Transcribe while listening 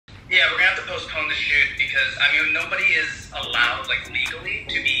postpone the shoot because, I mean, nobody is allowed, like, legally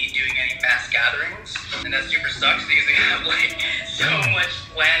to be doing any mass gatherings, and that super sucks because we have, like, so much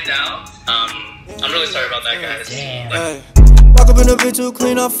planned out. I'm really sorry about that, guys. Like, walk up in a bit too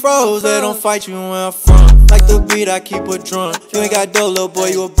clean, up froze. They don't fight you where I'm from. Like the beat, I keep her drunk. You ain't got dough, little boy,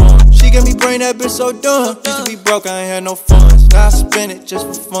 you a bum. She get me brain, that bitch so dumb. Used to be broke, I ain't had no funds. Now I spend it just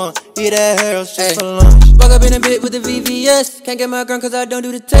for fun. Eat that hair's just for lunch. Walk up in a bit with the VVS. Can't get my gun cause I don't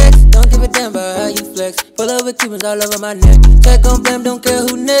do the text. Don't give a damn about how you flex. Pull up with cubans all over my neck. Check on blam, don't care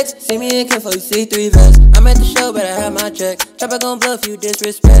who next. See me in kinfolk, you see 3 vests. I'm at the show, but I have my check. Choppa gon' blow if you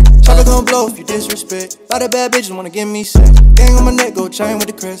disrespect. Choppa gon' blow if you disrespect. Lot of bad bitches wanna give me sex. Gang on my neck, go chain with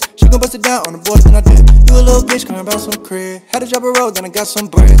the crest. She gon' bust it down on the boys, then I did. You a little bitch, crying about some crib. Had to drop a road, then I got some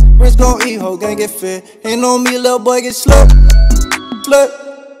bread. Renz gon' eat, hoe, gang get fit. Ain't on me, little boy, get slipped.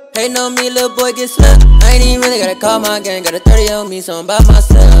 Hating on me, little boy, get slipped. I ain't even really gotta call my gang. Got a 30 on me, so I'm by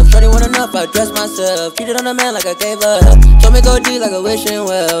myself. Shorty want enough, I dress myself. Treated on a man like I gave her help. Told me go deep like a wishing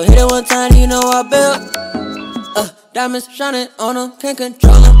well. Hit it one time, you know I built. Diamonds shining on them, can't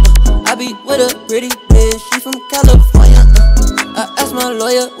control them. I be with a pretty bitch, she from California. I asked my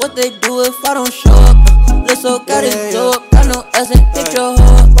lawyer what they do if I don't show up. So got it blow up, got no ass and hit your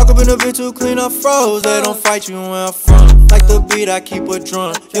heart. Walk up in a bit too clean, up froze. They don't fight you where I'm from. Like the beat, I keep her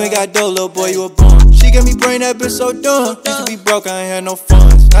drunk. You ain't got dough, little boy, you a bum. She get me brain, that bitch so dumb. Used to be broke, I ain't had no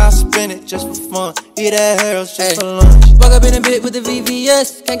funds. Now I spend it just for fun. Eat that hair's just for lunch. Walk up in a bit with the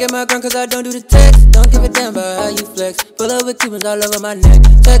VVS. Can't get my gun cause I don't do the text. Don't give a damn about how you flex. Pull up with cubans all over my neck.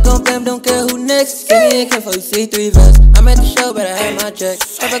 Check on blam, don't care who next. See me in kinfolk, you see 3 vests. I'm at the show, but I have my check.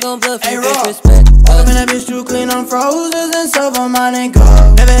 Choppa gon' blow if you disrespect. Walk up in that bitch too clean, I'm frozen and stuff on mine ain't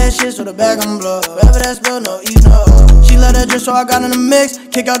cold. Never had shit, so the bag I'm blow. Whatever that spill, no eat no. She let her dress, so I got in the mix.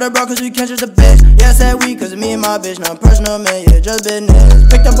 Kick out the bro, cause we can't trust the bitch. Yeah, I said we, cause me and my bitch. Not personal, man, yeah, just business.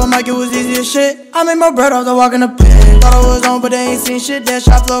 Picked up a mic, it was easy as shit. I made my bread off the walk in the pit. Thought I was on, but they ain't seen shit. That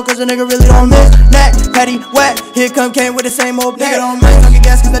shot flow, cause a nigga really don't miss. Knack, patty, whack. Here come Kane with the same old nigga don't miss. Talking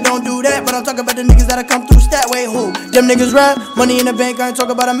gas, cause I don't do that. But I'm talking about the niggas that'll come through stat. Wait, who? Them niggas rap. Money in the bank, I ain't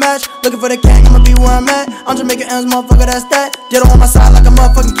talking about a match. Looking for the king, I'ma be where I'm at. I'm just making ends, motherfucker, that's that. Get on my side like a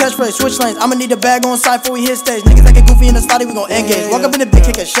motherfucking catchphrase. Switch lanes, I'ma need a bag on side before we hit stage. Niggas that get goofy in the study, we gon' engage. Walk up in the big,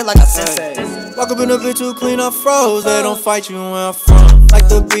 kick a shit like a sensei. Walk up in a bit too clean, up froze. They don't fight you where I'm from. Like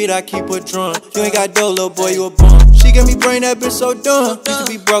the beat, I keep her drunk. You ain't got dough, little boy, you a bum. She get me brain, that bitch so dumb. Used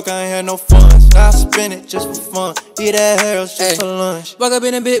to be broke, I ain't had no funds. Now I spend it just for fun. Eat that hair's just for lunch. Walk up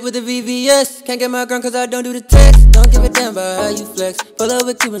in a bit with the VVS. Can't get my gun cause I don't do the text. Don't give a damn about how you flex. Pull up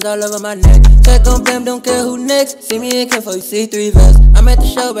with cubans all over my neck. Check on blam, don't care who next. See me in kinfolk, you see 3 vests. I'm at the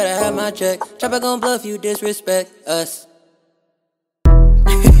show, but I have my check. Choppa gon' blow if you disrespect us.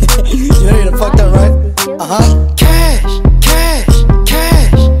 You know you're fucked up, right? Cash, cash,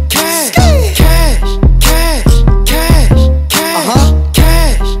 cash, cash, cash, cash, cash, cash,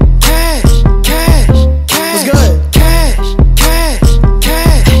 cash, cash, cash. What's good? Cash, cash,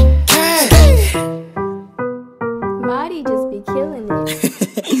 cash, cash. Marty just be killing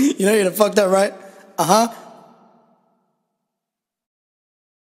it. You know you're fucked up, right?